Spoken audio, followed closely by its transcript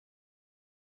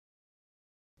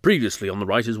Previously on the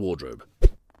writer's wardrobe.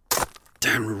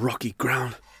 Damn rocky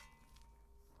ground.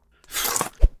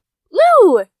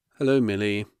 Lou! Hello,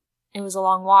 Millie. It was a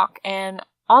long walk, and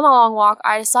on the long walk,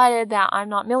 I decided that I'm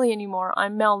not Millie anymore.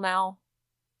 I'm Mel now.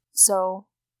 So,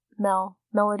 Mel.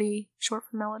 Melody. Short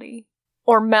for Melody.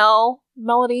 Or Mel.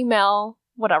 Melody, Mel.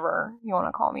 Whatever you want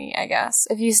to call me, I guess.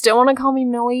 If you still want to call me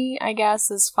Millie, I guess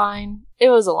is fine. It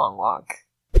was a long walk.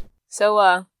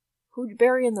 So, who'd you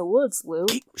bury in the woods, Lou?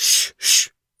 Shh.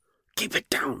 Keep it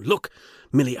down. Look,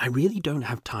 Millie, I really don't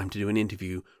have time to do an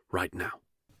interview right now.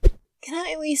 Can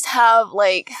I at least have,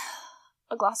 a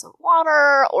glass of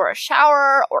water, or a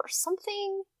shower, or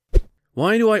something?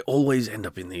 Why do I always end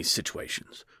up in these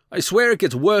situations? I swear it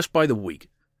gets worse by the week.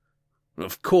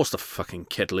 Of course the fucking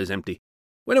kettle is empty.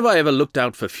 When have I ever looked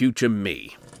out for future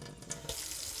me?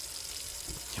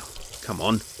 Come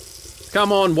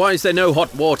on, why is there no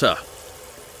hot water?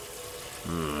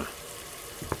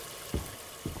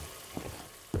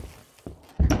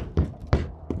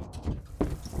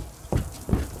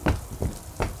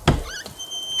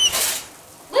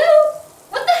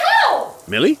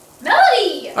 Millie?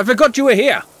 Melody! I forgot you were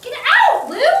here. Get out,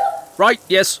 Lou! Right,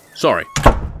 yes, sorry.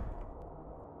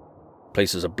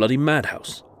 Place is a bloody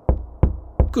madhouse.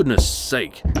 Goodness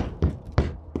sake.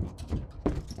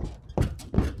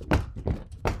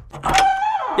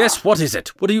 Yes, what is it?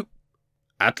 What are you...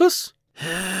 Atlas?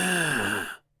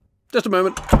 Just a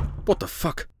moment. What the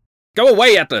fuck? Go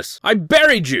away, Atlas! I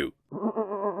buried you!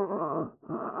 All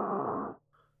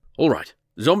right.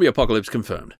 Zombie apocalypse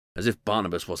confirmed. As if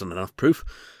Barnabas wasn't enough proof.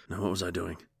 Now, what was I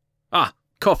doing?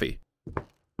 Coffee.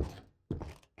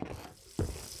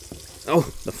 Oh,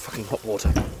 the fucking hot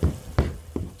water.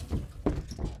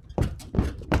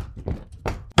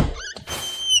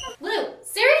 Lou,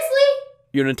 seriously?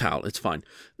 You're in a towel, it's fine.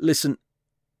 Listen,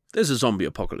 there's a zombie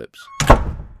apocalypse.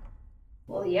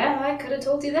 Well, yeah, I could have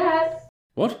told you that.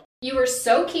 What? You were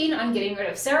so keen on getting rid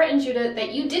of Sarah and Judah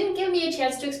that you didn't give me a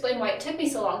chance to explain why it took me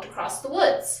so long to cross the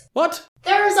woods. What?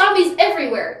 There are zombies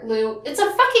everywhere, Lou. It's a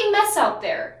fucking mess out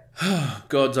there.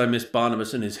 Gods, I miss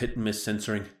Barnabas and his hit-and-miss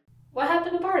censoring. What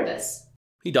happened to Barnabas?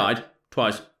 He died.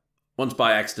 Twice. Once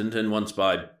by accident and once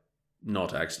by...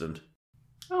 not accident.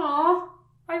 Aw,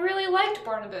 I really liked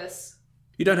Barnabas.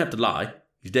 You don't have to lie.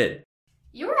 He's dead.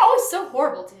 You were always so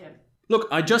horrible to him. Look,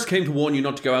 I just came to warn you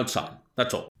not to go outside.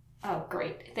 That's all. Oh,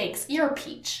 great. Thanks. You're a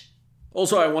peach.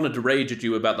 Also, I wanted to rage at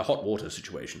you about the hot water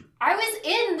situation. I was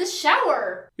in the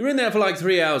shower. You were in there for like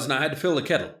 3 hours and I had to fill the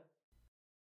kettle.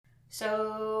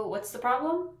 So, what's the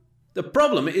problem? The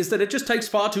problem is that it just takes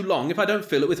far too long if I don't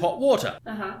fill it with hot water.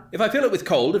 Uh-huh. If I fill it with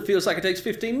cold, it feels like it takes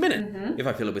 15 minutes. Mm-hmm. If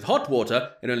I fill it with hot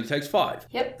water, it only takes 5.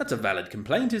 Yep. That's a valid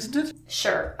complaint, isn't it?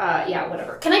 Sure. Yeah,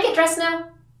 whatever. Can I get dressed now?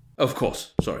 Of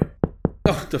course. Sorry.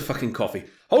 Oh, the fucking coffee.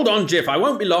 Hold on, Jiff. I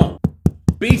won't be long.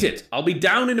 Beat it. I'll be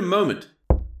down in a moment.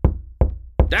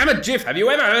 Damn it, Jiff. Have you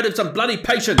ever heard of some bloody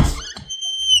patience?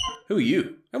 Who are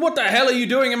you? And what the hell are you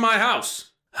doing in my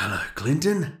house? Hello,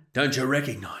 Clinton. Don't you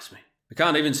recognize me? I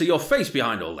can't even see your face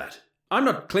behind all that. I'm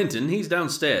not Clinton. He's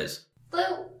downstairs.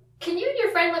 Lou, can you and your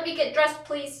friend let me get dressed,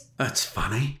 please? That's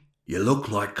funny. You look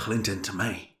like Clinton to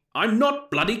me. I'm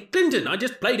not bloody Clinton. I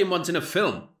just played him once in a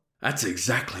film. That's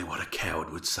exactly what a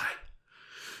coward would say.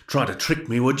 Try to trick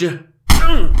me, would you?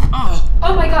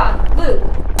 Oh my god, Lou.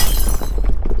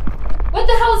 What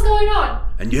the hell is going on?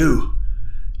 And you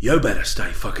better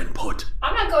stay fucking put.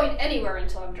 I'm not going anywhere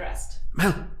until I'm dressed.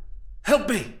 Mel, help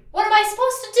me. What am I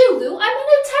supposed to do, Lou? I'm in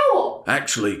a towel.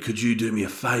 Actually, could you do me a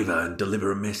favour and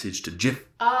deliver a message to Jiff?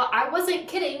 I wasn't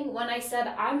kidding when I said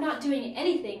I'm not doing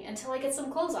anything until I get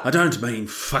some clothes on. I don't mean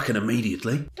fucking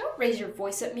immediately. Don't raise your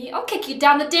voice at me. I'll kick you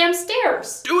down the damn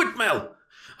stairs. Do it, Mel.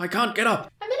 I can't get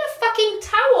up. I'm in a fucking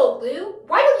towel, Lou.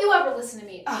 Why don't you ever listen to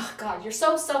me? Oh, God, you're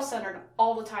so self-centered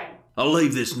all the time. I'll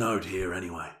leave this note here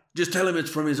anyway. Just tell him it's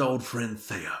from his old friend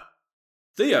Theo.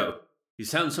 Theo? He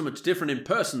sounds so much different in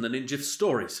person than in Jiff's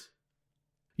stories.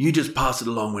 You just pass it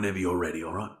along whenever you're ready,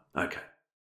 all right? Okay.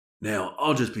 Now,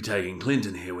 I'll just be taking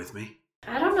Clinton here with me.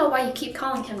 I don't know why you keep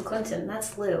calling him Clinton.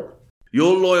 That's Lou.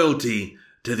 Your loyalty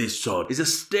to this sod is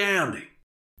astounding.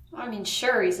 I mean,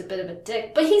 sure, he's a bit of a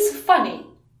dick, but he's funny.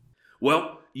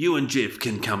 Well, you and Jiff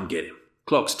can come get him.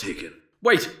 Clock's ticking.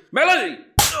 Wait! Melody!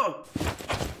 Oh.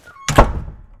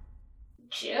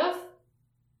 Jiff?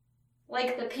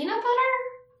 Like the peanut butter?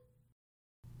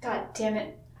 God damn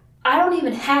it. I don't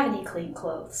even have any clean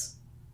clothes.